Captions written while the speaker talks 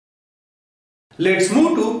Let's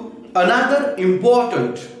move to another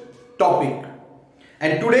important topic,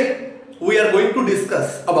 and today we are going to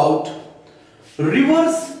discuss about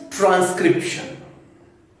reverse transcription.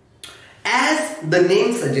 As the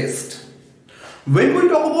name suggests, when we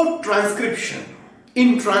talk about transcription,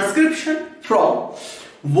 in transcription from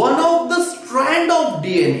one of the strand of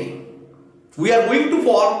DNA, we are going to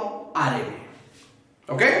form RNA.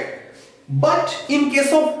 Okay? But in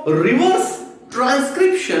case of reverse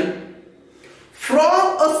transcription,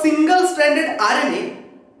 from a single stranded RNA,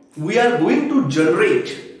 we are going to generate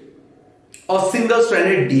a single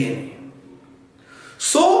stranded DNA.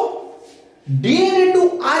 So, DNA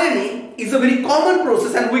to RNA is a very common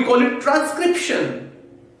process and we call it transcription.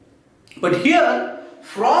 But here,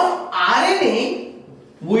 from RNA,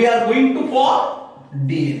 we are going to form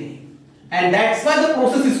DNA. And that's why the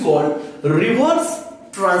process is called reverse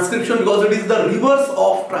transcription, because it is the reverse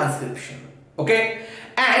of transcription. Okay?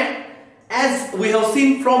 And as we have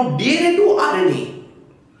seen, from DNA to RNA,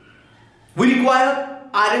 we require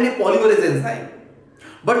RNA polymerase enzyme.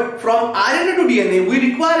 But from RNA to DNA,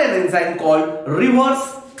 we require an enzyme called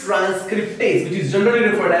reverse transcriptase, which is generally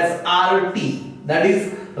referred as RT. That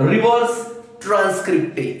is reverse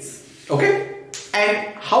transcriptase. Okay?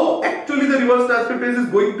 And how actually the reverse transcriptase is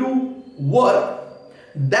going to work,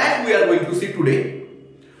 that we are going to see today.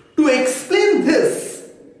 To explain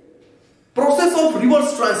this process of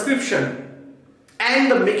reverse transcription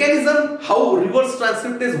and the mechanism how reverse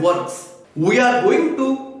transcriptase works, we are going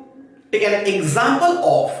to take an example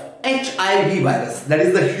of HIV virus, that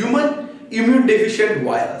is the human immune deficient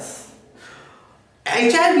virus.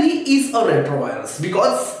 HIV is a retrovirus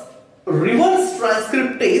because reverse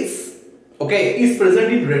transcriptase, okay, is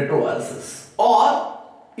present in retroviruses, or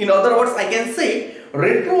in other words I can say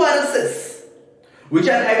retroviruses which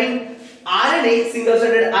are having RNA,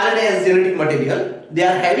 single-stranded RNA as genetic material, they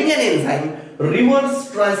are having an enzyme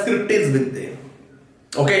reverse transcriptase with them.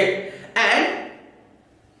 Okay, and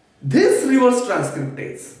this reverse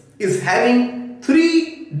transcriptase is having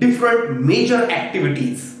three different major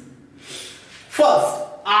activities.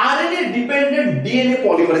 First, RNA dependent DNA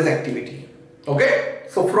polymerase activity. Okay,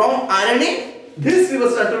 so from RNA, this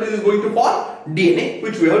reverse transcriptase is going to form DNA,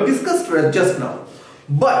 which we have discussed just now.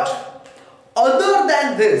 But other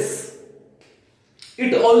than this,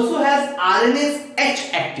 it also has RNase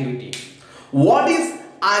H activity. What is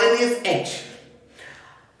RNase H?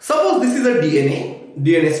 Suppose this is a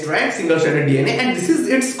DNA strand, single-stranded DNA, and this is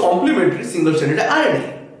its complementary single-stranded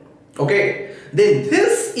RNA. Okay, then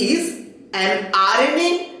this is an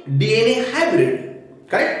RNA-DNA hybrid.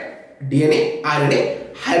 Correct?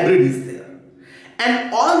 DNA-RNA hybrid is there.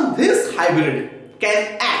 And on this hybrid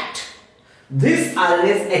can act this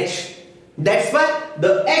RNase H. That's why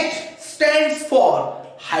the H stands for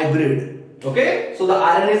hybrid. Okay, so the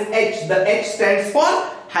RNase H, the H stands for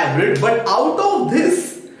hybrid. But out of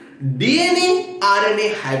this DNA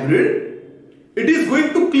RNA hybrid, it is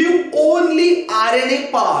going to cleave only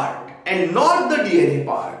RNA part and not the DNA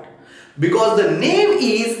part, because the name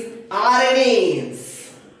is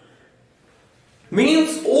RNase.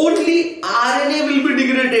 Means only RNA will be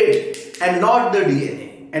degraded and not the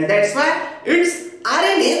DNA, and that's why it's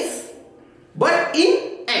RNase. But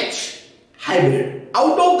in H hybrid,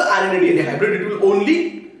 out of the RNA DNA hybrid, it will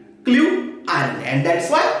only cleave RNA, and that's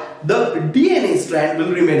why the DNA strand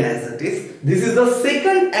will remain as it is. This is the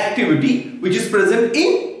second activity which is present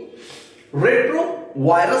in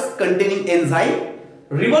retrovirus containing enzyme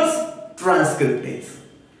reverse transcriptase.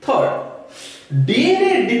 Third,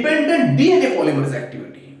 DNA dependent DNA polymerase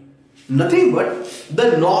activity. Nothing but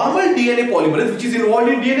the normal DNA polymerase which is involved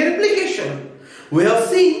in DNA replication. We have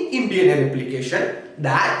seen in DNA replication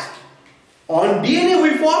that on DNA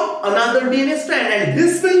we form another DNA strand, and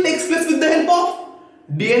this will take place with the help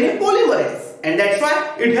of DNA polymerase, and that's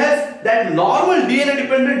why it has that normal DNA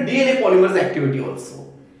dependent DNA polymerase activity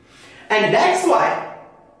also. And that's why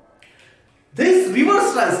this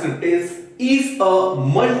reverse transcriptase is a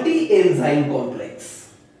multi-enzyme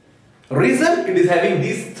complex. Reason, it is having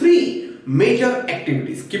these three major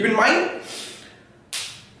activities. Keep in mind,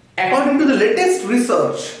 according to the latest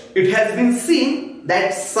research, it has been seen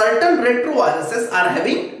that certain retroviruses are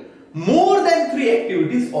having more than three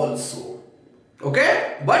activities also.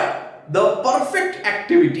 Okay, but the perfect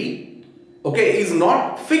activity, okay, is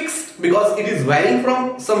not fixed because it is varying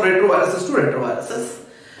from some retroviruses to retroviruses.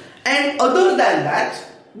 And other than that,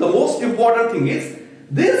 the most important thing is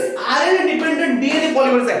this RNA dependent DNA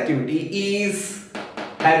polymerase activity is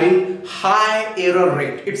having high error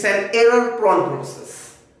rate. It's an error prone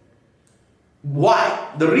process.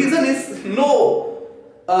 Why? The reason is no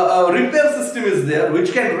repair system is there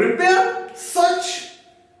which can repair such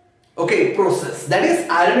okay, process, that is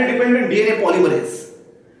RNA dependent DNA polymerase.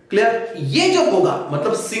 Clear? ये जब होगा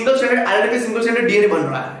मतलब single stranded RNA पे single stranded DNA बन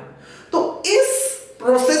रहा है, तो इस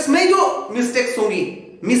प्रोसेस में जो मिस्टेक्स होंगी,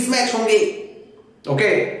 मिसमैच होंगे, ओके,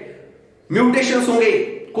 म्यूटेशंस होंगे,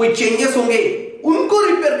 कोई चेंजेस होंगे, उनको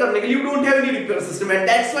रिपेयर करने के लिए you don't have any repair system and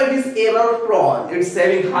that's why it is error prone, it's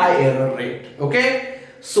having high error rate. Okay,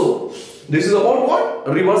 so this is about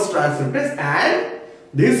what? Reverse transcriptase, and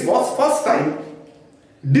this was first time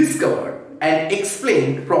discovered and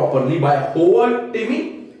explained properly by Howard Temin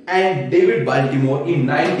and David Baltimore in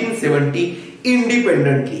 1970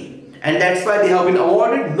 independently, and that's why they have been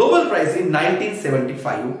awarded Nobel Prize in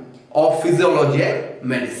 1975 of Physiology and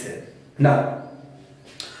Medicine. Now,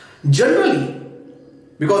 generally,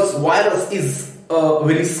 because virus is a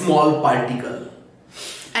very small particle,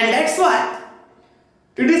 and that's why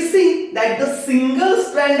it is seen that the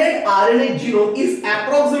single-stranded RNA genome is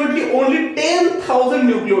approximately only 10,000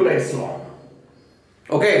 nucleotides long.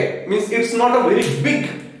 Okay, means it's not a very big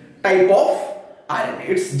type of RNA.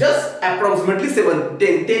 It's just approximately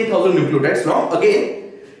 10,000 nucleotides long.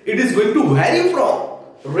 Again, it is going to vary from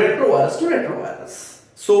retrovirus to retrovirus.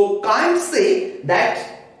 So can't say that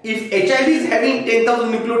if HIV is having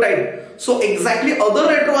 10,000 nucleotide, so exactly other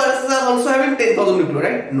retroviruses are also having 10,000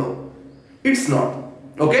 nucleotide. No, it's not.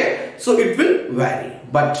 Okay, so it will vary,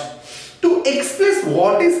 but to express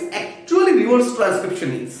what is actually reverse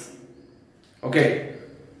transcription is, okay,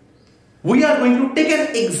 we are going to take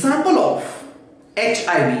an example of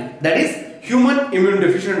HIV, that is human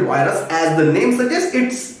immunodeficient virus. As the name suggests,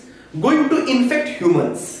 it's going to infect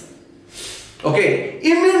humans. Okay,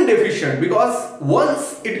 immune deficient, because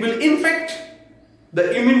once it will infect,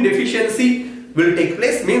 the immune deficiency will take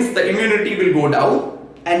place, means the immunity will go down,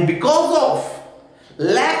 and because of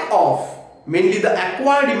lack of mainly the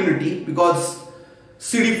acquired immunity, because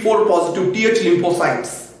CD4 positive Th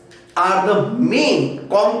lymphocytes are the main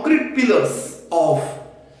concrete pillars of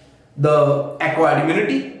the acquired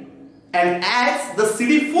immunity, and as the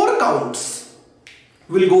CD4 counts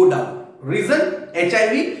will go down, reason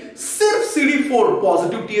HIV सिर्फ CD4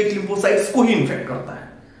 positive Th lymphocytes को ही infect करता है,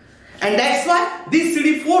 and that's why these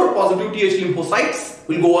CD4 positive Th lymphocytes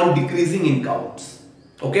will go on decreasing in counts.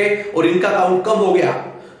 Okay, और इनका count कम हो गया,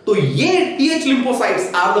 तो ये TH lymphocytes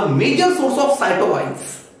are the major source of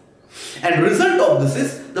cytokines, and result of this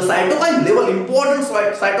is the cytokine level, important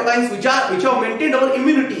cytokines which have maintained our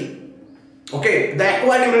immunity, okay, the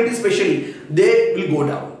acquired immunity especially, they will go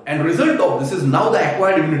down, and result of this is now the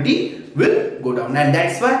acquired immunity will go down, and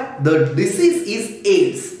that's why the disease is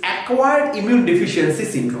AIDS, acquired immune deficiency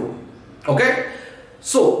syndrome. Okay,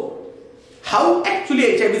 so how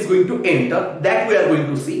actually HIV is going to enter, that we are going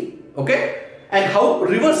to see, okay, and how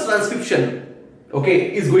reverse transcription,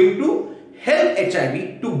 okay, is going to help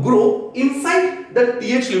HIV to grow inside the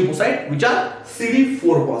Th lymphocyte which are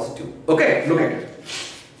CD4 positive. Okay, look at it.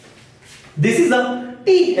 This is a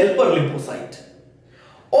T helper lymphocyte,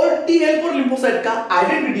 और T helper lymphocyte का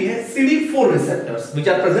identity है CD4 receptors which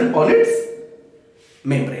are present on its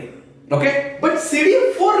membrane. Okay, but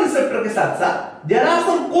CD4 receptor के साथ साथ there are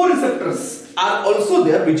some co-receptors are also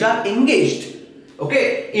there which are engaged,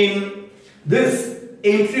 okay, in this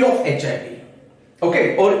entry of HIV.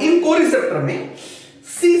 Okay, और इन co-receptor में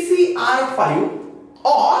CCR5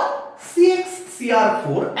 और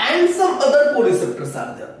CXCR4 and some other co-receptors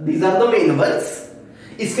are there. These are the main ones.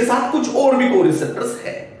 इसके साथ कुछ और भी co-receptors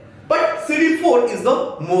है, but CD4 is the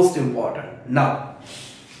most important. Now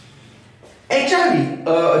HIV,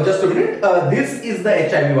 just a minute, this is the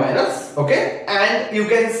HIV virus, okay, and you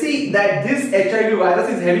can see that this HIV virus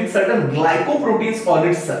is having certain glycoproteins on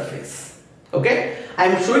its surface. Okay, I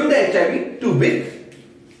am showing the HIV too big.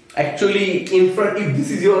 Actually, in front, if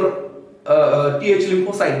this is your Th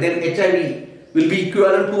lymphocyte, then HIV will be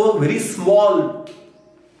equivalent to a very small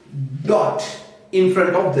dot in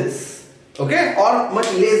front of this, okay, or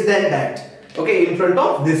much less than that, okay, in front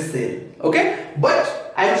of this cell, okay,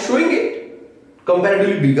 but I am showing it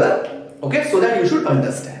comparatively bigger, okay, so that you should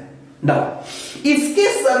understand. Now, इसके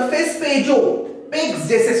surface पे जो pegs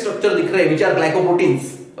जैसे structure दिख रहे हैं which are glycoproteins,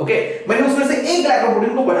 okay, मैंने उसमें से एक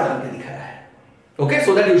ग्लाइकोप्रोटीन को बड़ा करके दिखाया है, okay,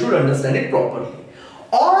 so that you should understand it properly.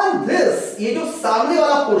 On this, ये जो सामने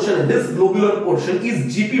वाला पोर्शन है, this globular portion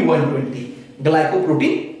is GP120,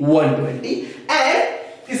 glycoprotein 120, and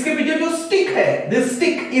इसके पीछे जो stick है, this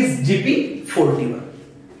stick is GP41.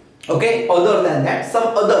 Okay, other than that,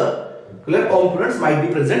 some other components might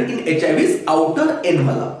be present in HIV's outer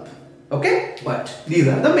envelope, okay, but these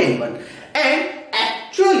are the main one, and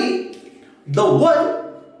actually the one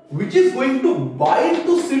which is going to bind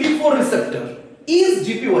to CD4 receptor is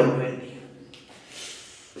GP120.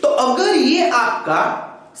 तो अगर ये आपका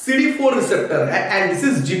CD4 receptor है and this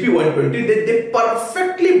is GP120, they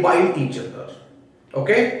perfectly bind each other.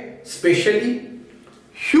 Okay, especially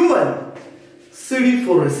human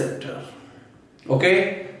CD4 receptor.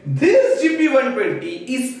 Okay, this GP120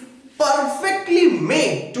 is perfectly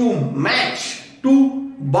made to match,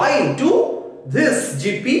 to bind to this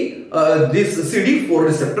this CD4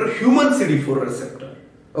 receptor, human CD4 receptor.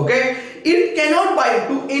 Okay, it cannot bind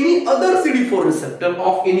to any other CD4 receptor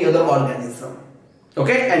of any other organism.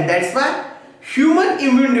 Okay, and that's why human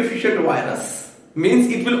immune deficient virus means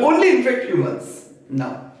it will only infect humans.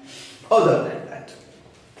 Now, other than that,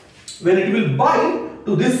 when it will bind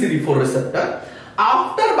to this CD4 receptor,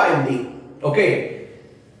 after binding, okay,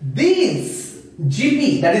 these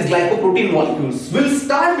GP, that is glycoprotein molecules, will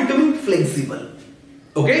start becoming flexible.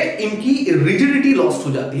 Okay, इनकी rigidity lost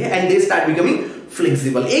हो जाती है and they start becoming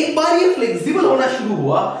flexible. एक बार ये flexible होना शुरू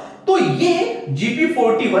हुआ तो ये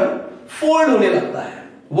GP41 fold होने लगता है.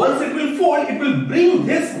 Once it will fold, it will bring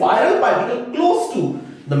this viral particle close to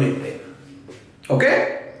the membrane. Okay,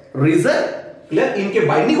 reason clear? इनके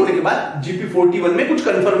बाइंडिंग होने के बाद GP41 में कुछ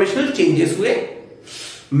conformational changes हुए,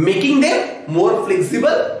 making them more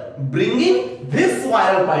flexible, bringing this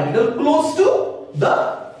viral particle close to the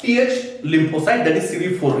TH lymphocyte, that is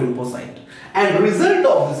CD4 lymphocyte. And result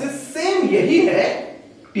of this is same यही है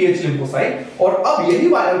TH lymphocyte, और अब यही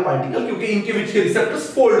viral particle क्योंकि इनके बीच के receptors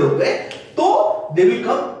fold हो गए तो they will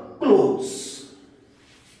come close.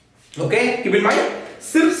 Okay, keep in mind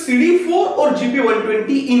सिर्फ CD4 और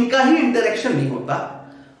GP120 इनका ही interaction नहीं होता.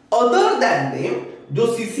 Other than them, जो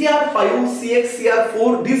CCR5,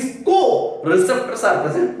 CXCR4, these co-receptors are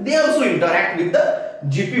present. They also interact with the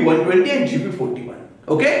GP120 and GP41.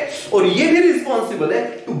 Okay, और ये भी responsible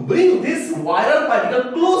है to bring this viral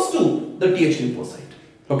particle close to the TH lymphocyte.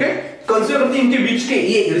 Okay, consider करते हैं इनके बीच के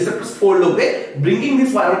ये receptors fold हो गए, bringing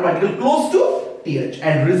this viral particle close to TH,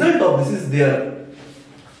 and result of this is their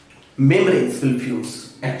membranes will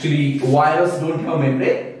fuse. Actually, virus don't have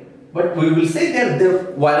membrane, but we will say that their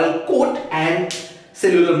viral coat and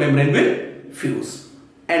cellular membrane will fuse.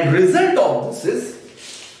 And result of this is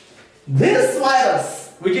this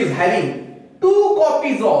virus, which is having 2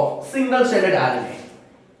 copies of single-stranded RNA.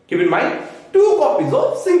 Keep in mind, 2 copies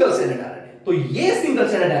of single-stranded RNA. तो ये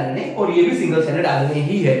single-stranded RNA और ये भी single-stranded RNA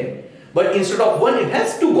ही है. But instead of 1, it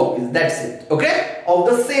has 2 copies. That's it. Okay, of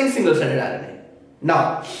the same single-stranded RNA.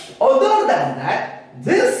 Now, other than that,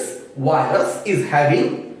 this virus is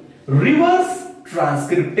having reverse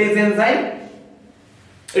transcriptase enzyme.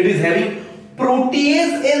 It is having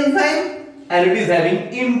protease enzyme and it is having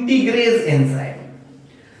integrase enzyme.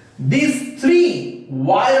 These 3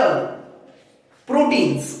 viral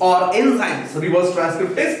proteins or enzymes, reverse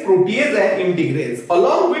transcriptase, protease and integrase,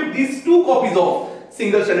 along with these 2 copies of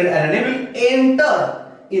single-stranded RNA will enter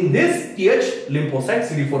in this TH lymphocyte,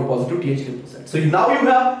 CD4 positive TH lymphocyte. So now you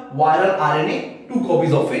have viral RNA, 2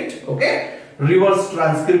 copies of it, okay, reverse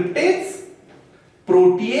transcriptase,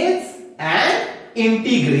 protease and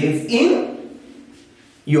integrase in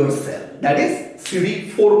your cell, that is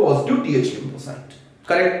CD4 positive TH lymphocyte.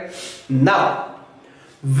 Correct? Now,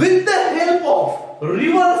 with the help of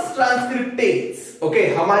reverse transcriptase,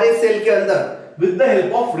 okay, हमारे cell के अंदर, with the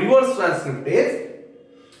help of reverse transcriptase,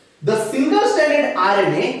 the single-stranded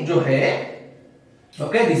RNA जो है,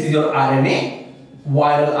 okay, this is your RNA,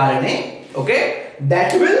 viral RNA, okay,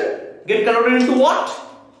 that will get converted into what?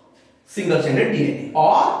 Single-stranded DNA,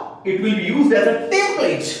 or it will be used as a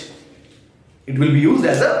template. It will be used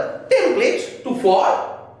as a template to form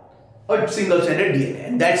a single-stranded DNA,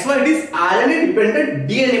 and that's why it is RNA-dependent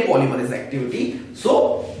DNA polymerase activity.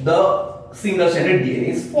 So the single-stranded DNA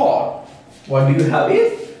is formed. What do you have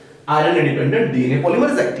is RNA-dependent DNA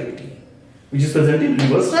polymerase activity, which is present in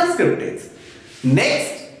reverse transcriptase.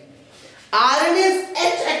 Next, RNase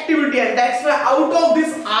H activity, and that's why out of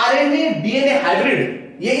this RNA-DNA hybrid,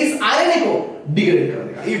 ये इस RNA को degrade कर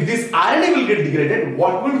देगा. If this RNA will get degraded,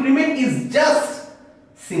 what will remain is just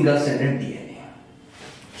single-stranded DNA.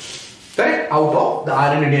 Correct? Out of the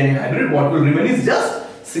RNA-DNA hybrid, what will remain is just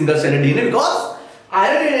single-stranded DNA, because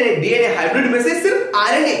RNA-DNA hybrid में से सिर्फ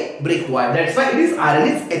RNA break हुआ है. That's why it is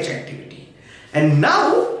RNase H activity. And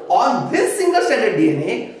now on this single-stranded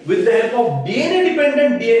DNA, with the help of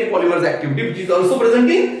DNA-dependent DNA polymerase activity, which is also present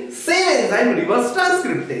in same enzyme reverse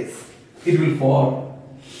transcriptase, it will form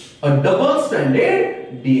a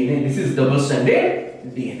double-stranded DNA. This is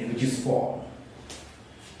double-stranded DNA which is formed.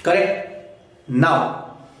 Correct?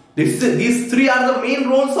 Now, these 3 are the main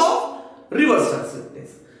roles of reverse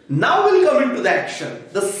transcriptase. Now we'll come into the action.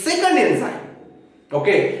 The second enzyme.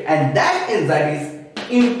 Okay, and that enzyme is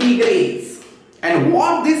integrase. And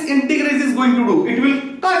what this integrase is going to do? It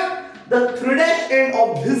will cut the 3' end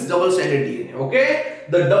of this double stranded DNA. Okay,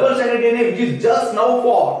 the double stranded DNA which is just now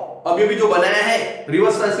formed, अभी अभी जो बनाया है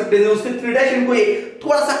reverse transcriptase उसके 3' end को एक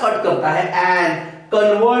थोड़ा सा कट करता है and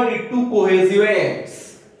convert it to cohesive ends.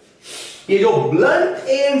 ये जो ब्लंट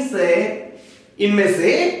एंड्स है इनमें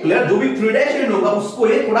से क्लियर जो भी 3' end होगा उसको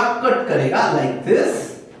ये थोड़ा कट करेगा like this.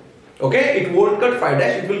 Okay, it won't cut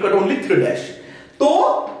 5', it will cut only 3'. तो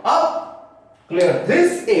अब clear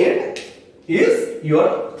this and is your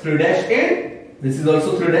 3' end, this is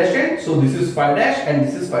also 3' end, so this is 5' and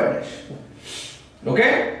this is 5'. Okay,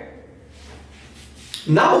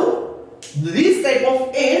 now these type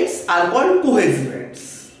of ends are called cohesive ends.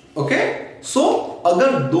 Okay, so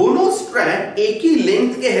अगर दोनों strand एक ही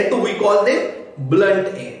length के हैं तो we call them blunt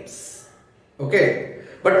ends. Okay,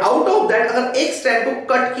 but out of that अगर एक strand को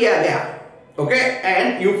cut किया गया, okay,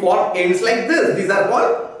 and you form ends like this, these are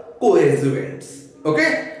called cohesive ends. Okay,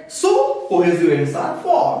 so cohesive ends are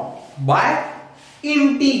formed by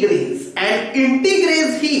integrase, and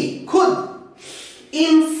integrase ही खुद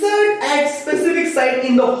insert at specific site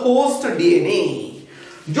in the host DNA.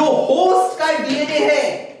 जो host का DNA है,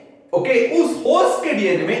 okay, उस host के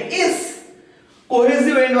DNA में इस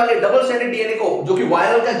cohesive end वाले double stranded DNA को जो कि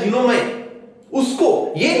वायरल का जीनोम है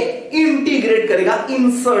उसको ये integrate करेगा,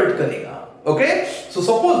 insert करेगा. Okay, so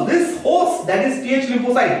suppose this host that is TH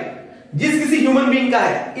lymphocyte जिस किसी ह्यूमन बीइंग का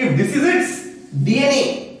है, if this is its DNA,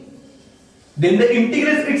 then the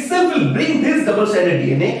integrase itself will bring this double stranded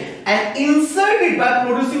DNA and insert it by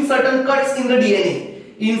producing certain cuts in the DNA.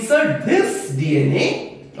 Insert this DNA,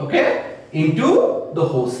 okay, into the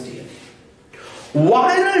host DNA.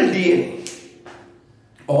 Viral DNA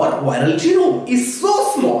or viral genome is so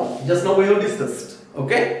small, just now we have discussed,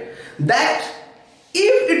 okay, that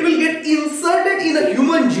if it will get inserted in a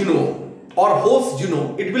human genome or host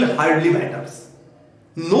genome, it will hardly matters.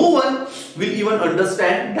 No one will even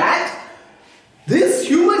understand that this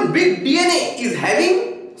human big DNA is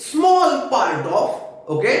having small part of,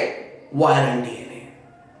 okay, viral DNA,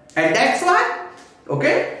 and that's why,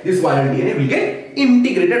 okay, this viral DNA will get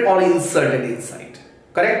integrated or inserted inside.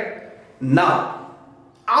 Correct? Now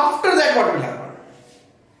after that what will happen?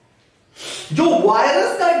 जो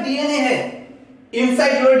virus का DNA है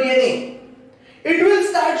inside your DNA, it will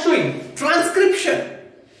start showing transcription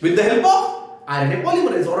with the help of RNA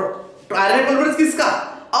polymerase. और RNA polymerase किसका?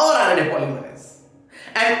 Our RNA polymerase.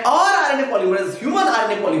 And our RNA polymerase, human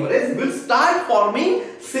RNA polymerase, will start forming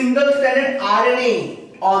single-stranded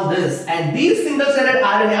RNA on this. And these single-stranded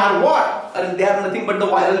RNA are what? They are nothing but the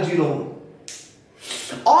viral genome.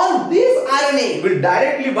 On this RNA will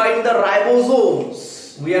directly bind the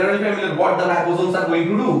ribosomes. We are very familiar what the ribosomes are going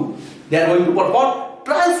to do. They are going to perform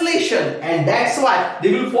translation, and that's why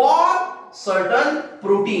they will form certain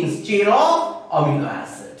proteins, chain of amino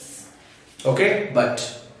acids. Okay, but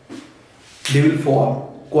they will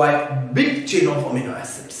form quite big chain of amino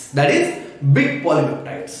acids, that is big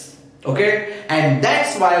polypeptides. Okay, and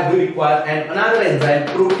that's why we require another enzyme,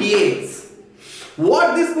 protease.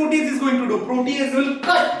 What this protease is going to do? Protease will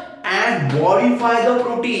cut and modify the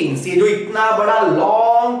proteins. ये जो इतना बड़ा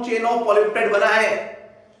long chain of polypeptide बना है,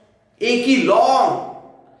 एक ही long,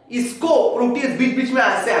 इसको proteases बीच बीच में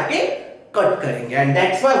ऐसे आके कट करेंगे. And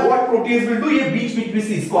that's why what proteases will do, ये बीच बीच में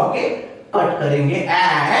से इसको आके कट करेंगे.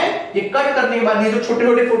 एंड ये कट करने के बाद ये जो छोटे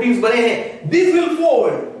छोटे प्रोटीन्स बने हैं, this will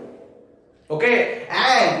fold. Okay,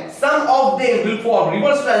 and some of them will form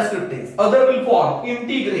reverse transcriptase, other will form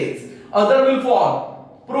integrase, other will form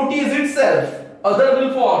proteases itself, other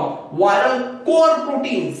will form viral core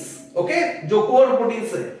proteins. Okay, जो कोर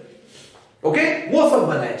प्रोटीन्स है, okay, वो सब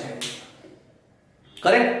बनाए जाएंगे.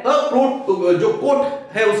 Correct? जो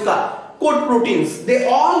coat है उसका coat proteins, they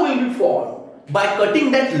all will be form by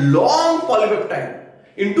cutting that long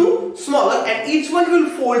polypeptide into smaller and each one will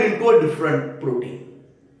fold into a different protein.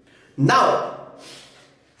 Now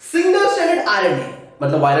single stranded RNA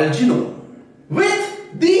मतलब viral genome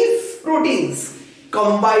with these proteins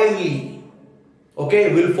combinedly, okay,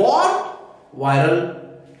 will form viral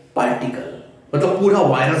particle, मतलब पूरा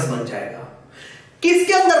virus बन जाएगा.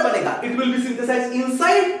 किसके अंदर बनेगा? It will be synthesized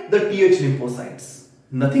inside the TH lymphocytes,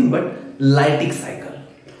 nothing but lytic cycle.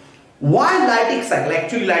 Why lytic cycle?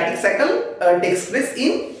 Actually lytic cycle takes place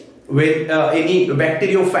in when any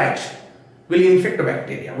bacteriophage will infect a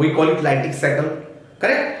bacteria, we call it lytic cycle.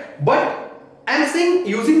 Correct? But I am saying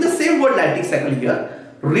using the same word lytic cycle here.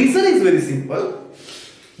 Reason is very simple.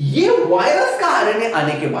 ये virus का RNA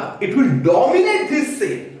आने के बाद it will dominate this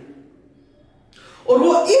cell, और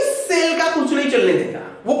वो इस cell का कुछ नहीं चलने देगा.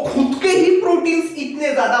 वो खुद के ही प्रोटीन्स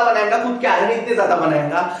इतने ज्यादा बनाएगा, खुद के आरएनए इतने ज्यादा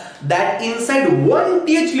बनाएगा that inside one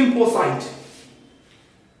TH lymphocyte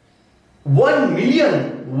 1 million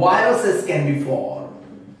retroviruses can be formed.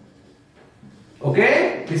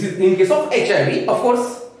 Okay, this is in case of HIV. Of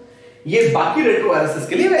course, ये बाकी retroviruses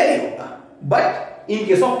के लिए वैरी होगा, but in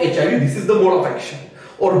case of HIV, this is the mode of action.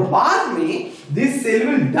 और बाद में this cell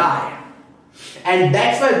will die, and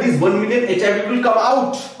that's why this 1 million HIV will come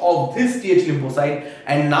out of this TH lymphocyte,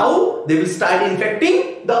 and now they will start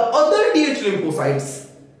infecting the other TH lymphocytes.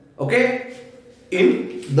 Okay,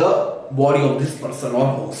 in the body of this person or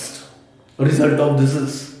host. Result of this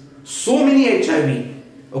is so many HIV.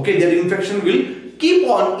 Okay, their infection will keep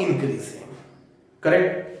on increasing.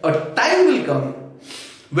 Correct? A time will come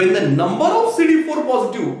when the number of CD4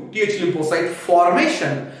 positive TH lymphocyte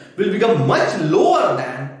formation will become much lower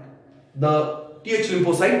than the TH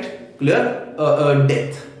lymphocyte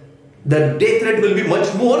death. The death rate will be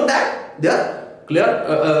much more than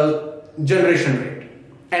the generation rate.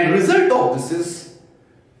 And result of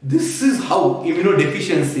this is how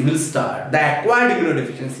immunodeficiency will start. The acquired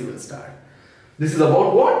immunodeficiency will start. This is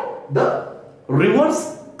about what? The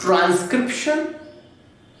reverse transcription.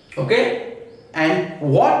 Okay? And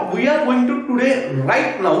what we are going to today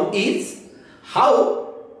right now is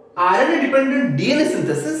how RNA dependent DNA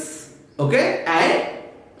synthesis, okay, and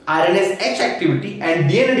RNase H activity and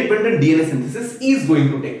DNA dependent DNA synthesis is going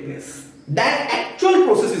to take place. That actual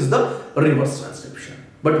process is the reverse transcription.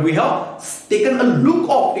 But we have taken a look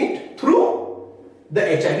of it through the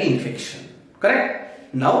HIV infection.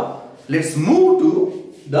 Correct? Now, let's move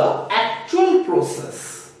to the actual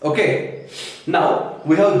process. Okay. Now,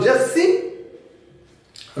 we have just seen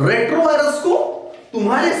retrovirus को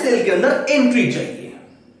तुम्हारे cell के अंदर entry चाहिए,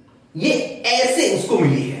 ये ऐसे उसको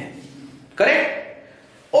मिली है, correct,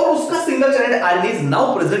 और उसका single stranded RNA is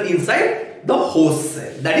now present inside the host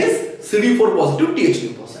cell, that is CD4 positive TH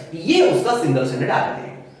lymphocyte. ये उसका सिंगल स्ट्रैंडेड आरएनए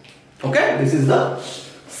है. Okay, this is the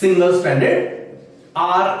single stranded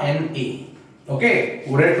RNA. Okay,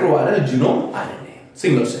 retroviral genome RNA,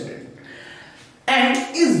 single stranded. And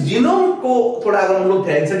इस genome को थोड़ा अगर हम लोग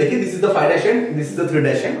ध्यान से देखें, this is the 5' end, this is the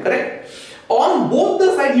 3' end, correct. On both the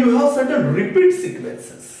side you have certain repeat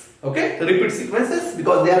sequences. Okay, repeat sequences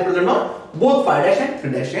because they are present on both 5' and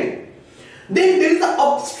 3' end. Then there is the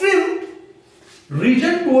upstream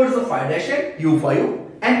region towards the 5' end U5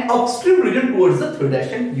 and upstream region towards the 3'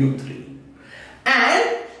 end U3. And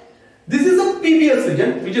this is a PBS region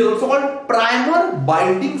which is also called primer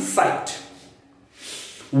binding site.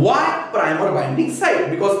 Why primer binding site?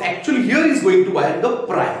 Because actually here is going to bind the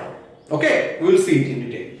primer. Okay, we will see it in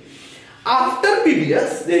detail. After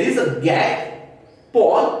PBS, there is a GAG,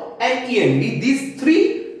 POL and ENV. These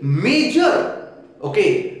three major,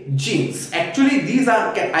 okay, genes. Actually, these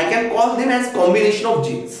are, I can call them as combination of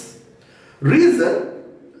genes. Reason,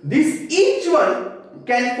 each one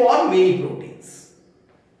can form many proteins.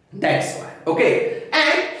 That's why. Okay,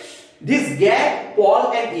 and this GAG,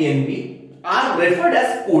 POL and ENV are referred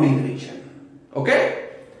as coding region. Okay,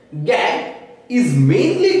 GAG is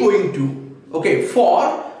mainly going to, okay,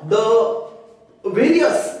 for the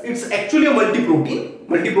various, it's actually a multi-protein.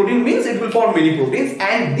 Multi-protein means it will form many proteins,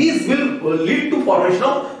 and these will lead to formation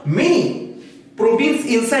of many proteins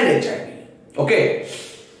inside HIV. Okay,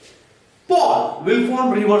 POL will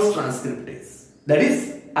form reverse transcriptase, that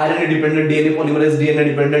is RNA dependent DNA polymerase, DNA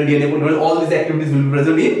dependent DNA polymerase, all these activities will be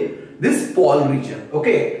present in this POL region.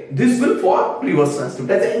 Okay, this will form reverse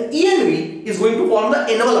transcriptase, and ENV is going to form the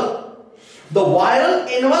envelope. The viral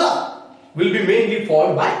envelope will be mainly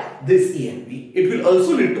formed by this ENV. It will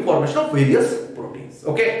also lead to formation of various proteins.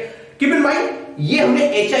 Okay, keep in mind, ये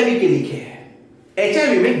हमने HIV के लिखे हैं.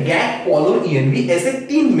 HIV में GAG, POL और ENV ऐसे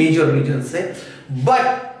 3 major regions हैं. But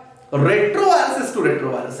retroviruses to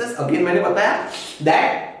retroviruses, again मैंने बताया that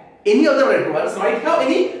any other retrovirus might have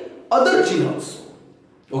any other gene also.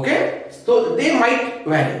 Okay, so they might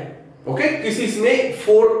vary. Okay, किसी इसमें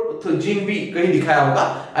 4th gene भी कहीं दिखाया होगा,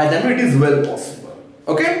 and then it is well possible.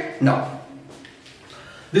 Okay, now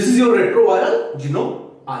this is your retroviral genome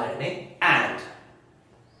RNA, and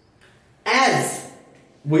as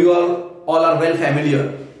we all are well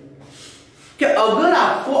familiar कि अगर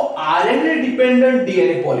आपको RNA dependent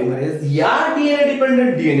DNA polymerase या DNA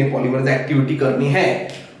dependent DNA polymerase activity करनी है,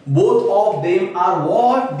 both of them are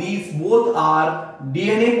what? These both are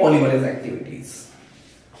DNA polymerase activities.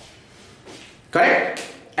 Correct?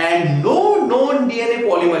 And no known DNA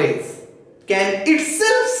polymerase can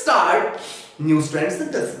itself start new strand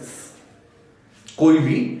synthesis. कोई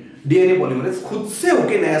भी DNA polymerase खुद से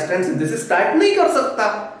होके नया strand synthesis start नहीं कर सकता.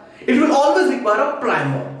 It will always require a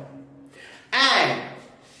primer.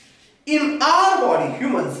 And in our body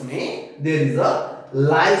humans में there is a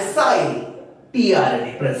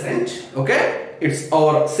lysyl-t-RNA present. Okay, it's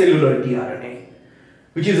our cellular tRNA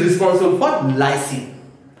which is responsible for lysine.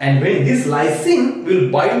 And when this lysine will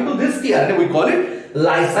bind to this tRNA, we call it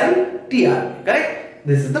lysyl-t-RNA. Correct?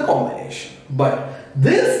 This is the combination. But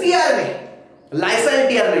this tRNA,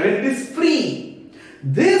 lysyl-t-RNA, when it is free,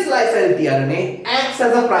 this lysyl-t-RNA acts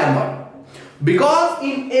as a primer. Because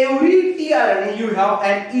in every tRNA you have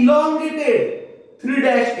an elongated 3'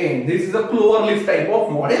 end. This is a clover leaf type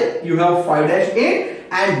of model. You have 5' end,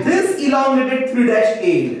 and this elongated 3'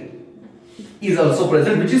 end is also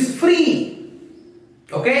present, which is free.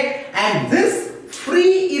 Okay, and this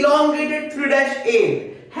free elongated 3'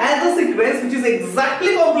 end has a sequence which is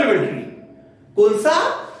exactly complementary. कौन सा?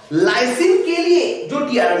 Lysine के लिए जो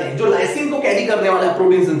tRNA, जो lysine को carry करने वाला है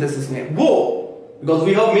प्रोटीन सिंथेसिस में, वो, because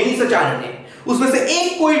we have many such RNA, उसमें से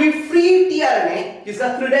एक कोई भी फ्री tRNA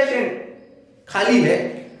जिसका 3' end खाली है,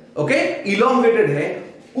 ओके, elongated है,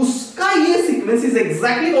 उसका ये sequence is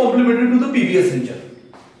exactly complementary to the previous reason.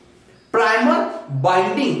 Primer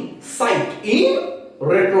binding site in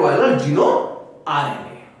retroviral genome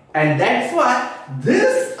RNA, and that's why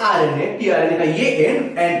this RNA, tRNA का ये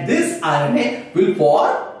end and this RNA will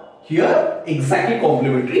form here exactly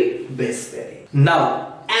complementary base pairing.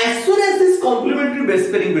 Now, as soon as this complementary base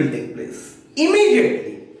pairing will take place,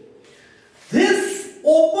 immediately this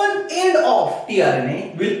open end of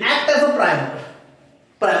tRNA will act as a primer.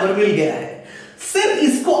 Primer मिल गया है, सिर्फ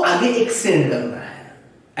इसको आगे extend करना है,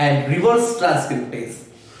 and reverse transcriptase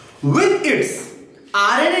with its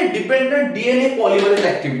RNA dependent DNA polymerase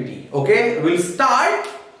activity, okay, will start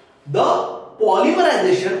the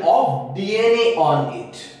polymerization of DNA on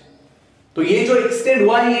it. तो ये जो extend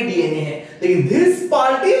हुआ है ये DNA है, लेकिन this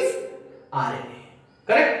part is RNA,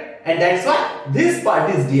 correct? And that's why this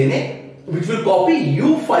part is DNA, which will copy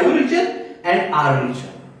U5 region and R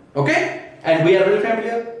region, okay? And we are very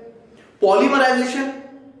familiar. Polymerization,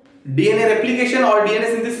 DNA replication or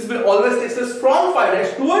DNA synthesis will always take us from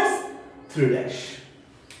 5' towards 3'.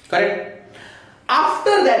 Correct.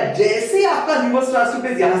 After that जैसे ही आपका reverse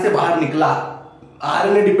transcriptase यहां से बाहर निकला,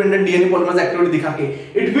 RNA dependent DNA polymerase activity दिखा के,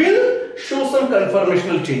 it will show some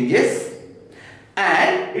conformational changes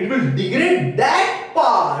and it will degrade that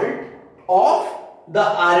part of the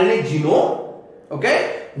RNA genome, okay,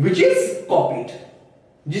 which is copied.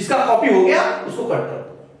 जिसका copy हो गया उसको कट कर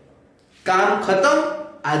दो, काम खत्म,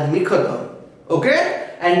 आदमी खत्म, ओके.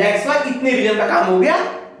 एंड दैट्स व्हाई इतने रीजन का काम हो गया,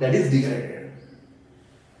 that is degraded.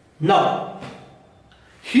 Now,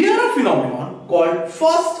 here a phenomenon called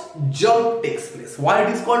first jump takes place. Why it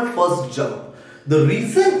is called first jump? The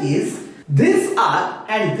reason is this R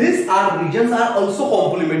and this R regions are also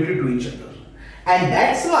complementary to each other, and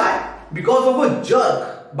that's why because of a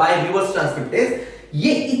jerk by reverse transcriptase,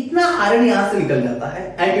 ये इतना RNA यहाँ से निकल जाता है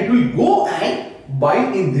and it will go and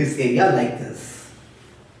bind in this area like this.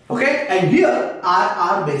 Okay, and here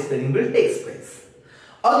R base pairing will take place.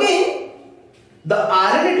 Again, the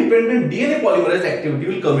RNA dependent DNA polymerase activity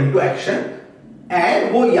will come into action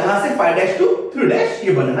and वो यहां से 5' to 3'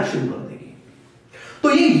 ये बनना शुरू कर देगी. तो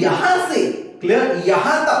ये यहां से क्लियर,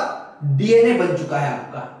 यहां तक DNA बन चुका है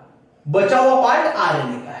आपका, बचा हुआ पार्ट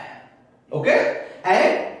RNA का है, okay.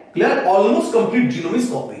 And clear, almost complete genome is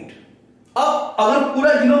copied. अब अगर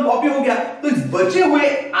पूरा जीनोम कॉपी हो गया तो इस बचे हुए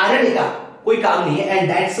RNA का कोई काम नहीं है,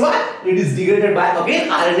 and that's why it is degraded by again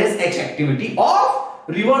RNase H activity of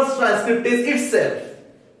reverse transcriptase itself.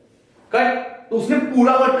 Cut, तो उसने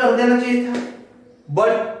पूरा कट कर देना चाहिए था,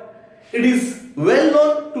 but it is well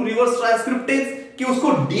known to reverse transcriptase कि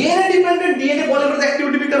उसको DNA dependent DNA polymerase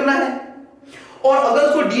activity भी करना है, और अगर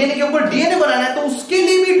उसको डीएनए के ऊपर डीएनए बनाना है तो उसके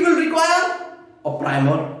लिए भी it will require a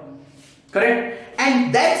primer, correct.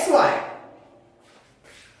 And that's why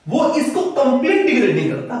वो इसको कंप्लीट डिग्रेड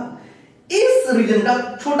नहीं करता, इस रीजन का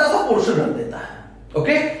छोटा सा पोर्शन रख देता है.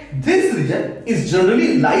 Okay, this region is generally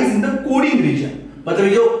lies in the coding region. मतलब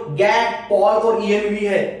ये जो गैट, पॉल और ENV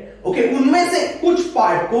है, okay, उनमें से कुछ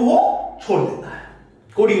पार्ट को वो छोड़ देता है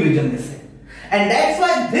कोडिंग रीजन में से. And that's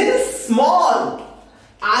why this small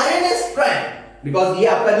RNA strand, because ये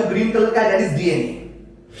आपका जो ग्रीन कलर का that is DNA.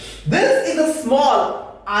 This is a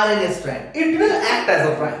small RNA strand. It will act as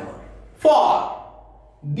a primer for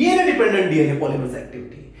DNA dependent DNA polymerase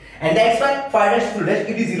activity. And that's why 5' to 3'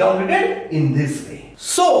 it is elongated in this way.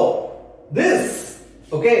 So this,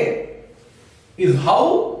 okay, is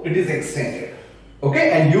how it is extended, okay.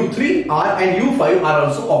 And U3 R and U5 are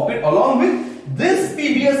also copied along with this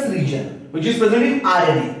PBS region which is present in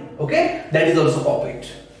RNA, okay, that is also copied,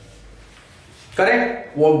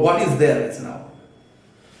 correct. What is there is now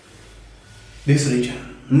this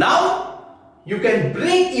region. Now you can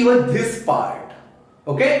break even this part,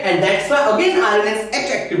 okay, and that's why again RNase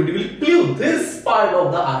H activity will cleave this part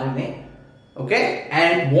of the RNA, okay,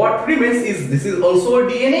 and what remains is this is also a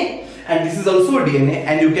DNA, and this is also a DNA,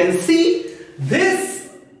 and you can see this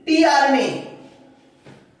tRNA,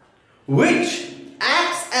 which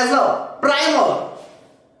acts as a primer,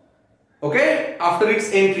 okay, after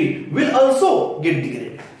its entry, will also get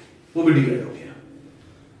degraded. Will be degraded over here.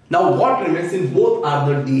 Now what remains in both are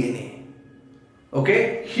the DNA.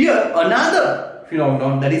 Okay, here another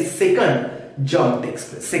phenomenon, that is second jump takes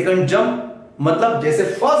place. Second jump मतलब जैसे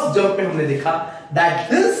first jump में हमने देखा that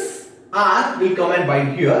this R will come and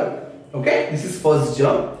bind here. Okay, this is first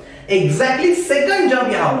jump. Exactly second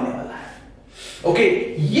jump यहाँ होने वाला है. Okay,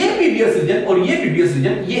 ये PBS region और ये PBS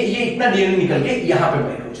region, ये इतना DNA निकल के यहाँ पे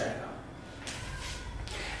bind हो जाएगा.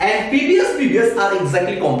 And PBS are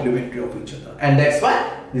exactly complementary of each other, and that's why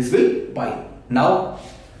this will bind. Now,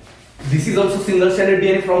 this is also single stranded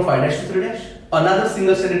DNA from 5' to 3'. Another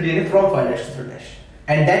single stranded DNA from 5' to 3'.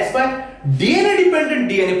 And that's why DNA dependent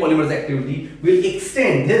DNA polymerase activity will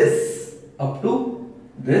extend this up to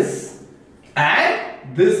this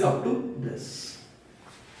and this up to this.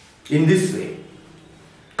 In this way,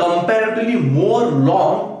 comparatively more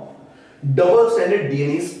long double stranded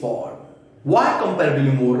DNA is formed. Why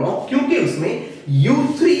comparatively more long? क्योंकि उसमें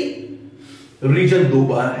U3 reason 2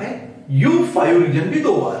 बार है, U5 reason भी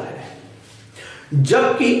 2 बार है,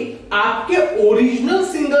 जबकि आपके original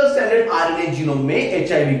single standard RNA genome में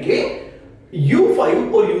HIV के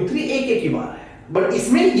U5 और U3 एक ही बार है, बट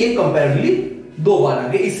इसमें ये कंपैरेटिवली 2 बार आ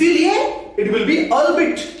गए, इसीलिए it will be a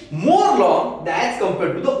bit more long that's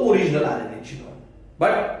compared to the original RNA genome.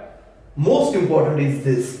 But most important is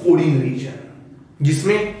this coding region,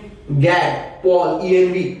 जिसमें गैग, पॉल,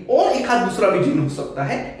 ENV और एक आध दूसरा भी जीन हो सकता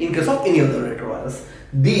है in case of any other retrovirus.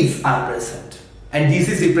 These are present, and this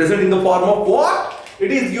is present in the form of what?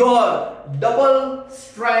 It is your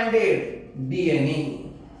double-stranded DNA.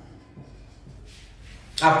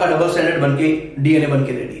 आपका डबल स्ट्रैंडेड बनके DNA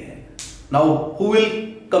बनके रेडी है. Now who will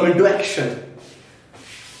come into action?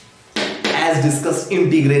 As discussed,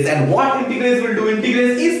 integrase. And what integrase will do?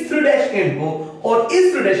 Integrase इस 3' end को और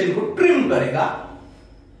इस 3' end को trim करेगा.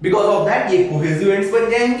 Because of that, ये cohesive ends बन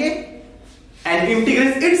जाएंगे, and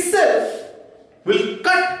integrase itself will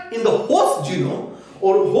cut in the host genome,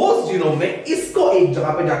 और host genome में इसको एक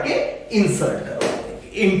जगह पे जाके insert करवा देंगे,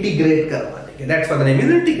 integrate करवा देंगे. That's why the name is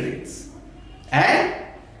integrase. And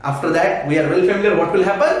after that, we are well familiar what will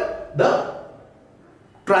happen. The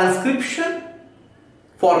transcription,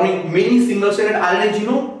 forming many single-stranded RNA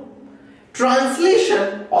genome,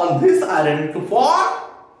 translation on this RNA to form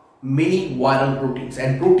many viral proteins,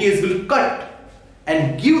 and protease will cut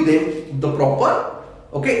and give them the proper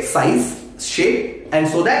size, shape, and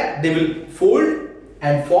so that they will fold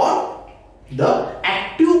and form the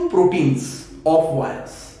active proteins of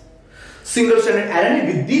virus. Single-stranded RNA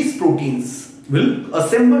with these proteins will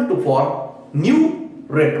assemble to form new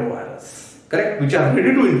retrovirus, correct, which are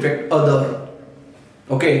ready to infect other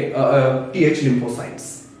TH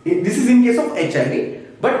lymphocytes. This is in case of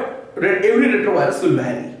HIV, but every retrovirus will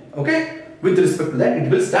vary. Okay, with respect to that, it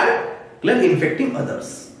will start infecting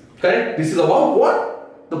others. Correct. This is about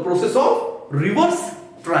what? The process of reverse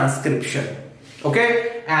transcription.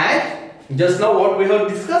 Okay, and just now what we have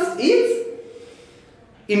discussed is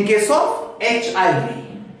in case of HIV.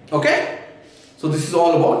 Okay, so this is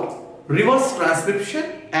all about reverse transcription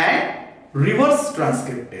and reverse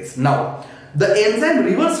transcriptase. Now, the enzyme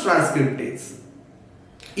reverse transcriptase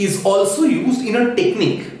is also used in a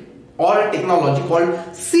technique or a technology called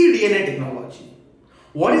cDNA technology.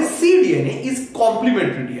 What is cDNA? Is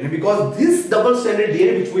complementary DNA, because this double-stranded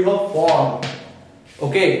DNA which we have formed,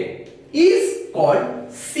 is called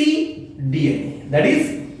cDNA. That is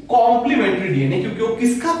complementary DNA. क्योंकि वो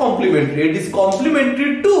किसका complementary? It is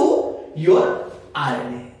complementary to your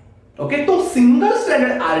RNA. तो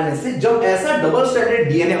single-stranded RNA से जब ऐसा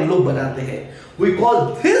double-stranded DNA हम लोग बनाते हैं, we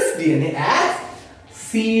call this DNA as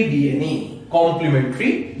cDNA,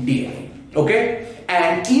 complementary DNA.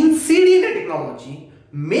 And in cDNA technology,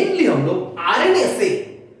 mainly हम लोग RNA से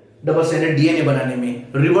double-stranded DNA बनाने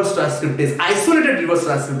में reverse transcriptase, isolated reverse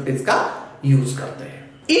transcriptase का use करते हैं.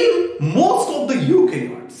 In most of the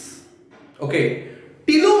eukaryotes,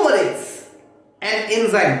 telomerase, an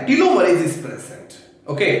enzyme, telomerase is present.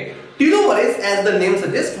 Telomerase, as the name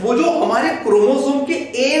suggests, वो जो हमारे क्रोमोसोम के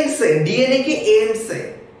एंड से, DNA के एंड से,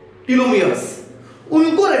 telomeres,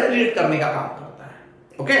 उनको रेप्लिकेट करने का काम करता है.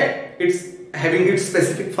 It's having its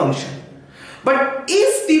specific function. But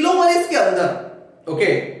इस telomerase के अंदर,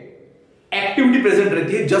 एक्टिविटी प्रेजेंट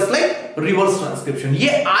रहती है, जस्ट लाइक रिवर्स ट्रांसक्रिप्शन.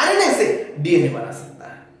 ये RNA से DNA बना सकता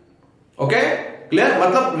है. क्लियर?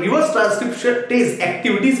 मतलब reverse transcriptase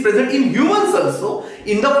activity is present in humans also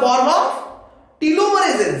in the form of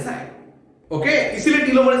telomerase enzyme. इसीलिए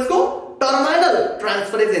टेलोमरेज को टर्मिनल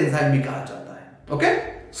ट्रांसफरेज एंजाइम भी कहा जाता है। Okay,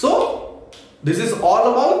 so this is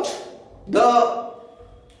all about the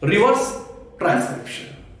reverse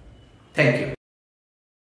transcription. Thank you.